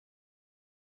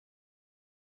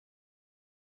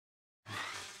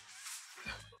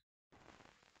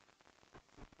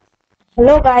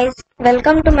Hello guys,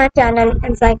 welcome to my channel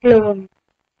Encycloworld.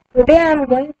 Today I am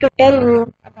going to tell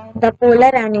you about the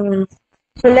polar animals.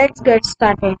 So let's get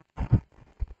started.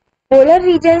 Polar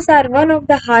regions are one of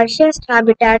the harshest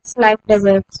habitats like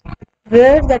deserts,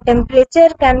 where the temperature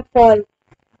can fall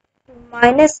to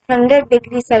minus 100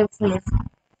 degrees Celsius.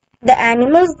 The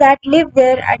animals that live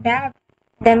there adapt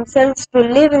themselves to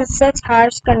live in such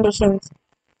harsh conditions.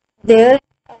 There,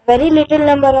 a very little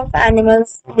number of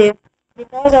animals live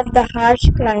because of the harsh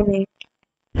climate.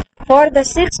 For the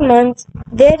 6 months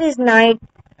there is night,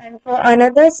 and for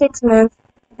another 6 months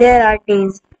there are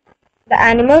days. The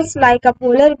animals, like a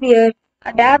polar bear,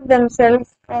 adapt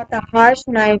themselves for the harsh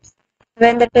nights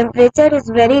when the temperature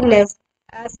is very less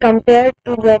as compared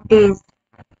to the days.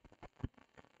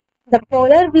 The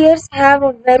polar bears have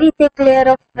a very thick layer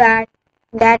of fat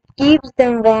that keeps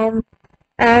them warm,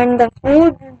 and the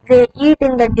food they eat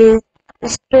in the days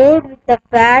is stored with the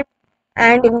fat,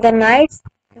 and in the nights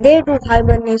they do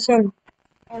hibernation,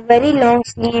 a very long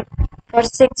sleep for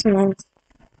 6 months.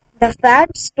 The fat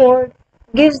stored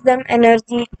gives them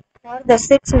energy for the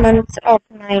 6 months of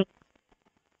night.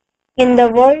 In the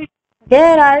world,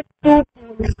 there are two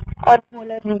poles or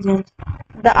polar regions: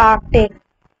 the Arctic,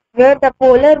 where the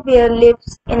polar bear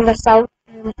lives in the South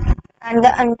Pole, and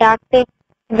the Antarctic,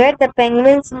 where the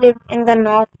penguins live in the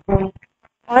North Pole.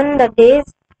 On the days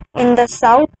in the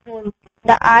South Pole,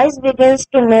 the ice begins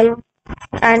to melt,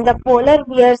 and the polar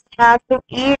bears have to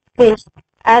eat fish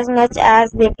as much as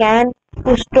they can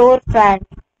to store fat.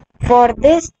 For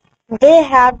this, they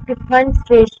have to hunt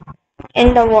fish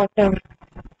in the water.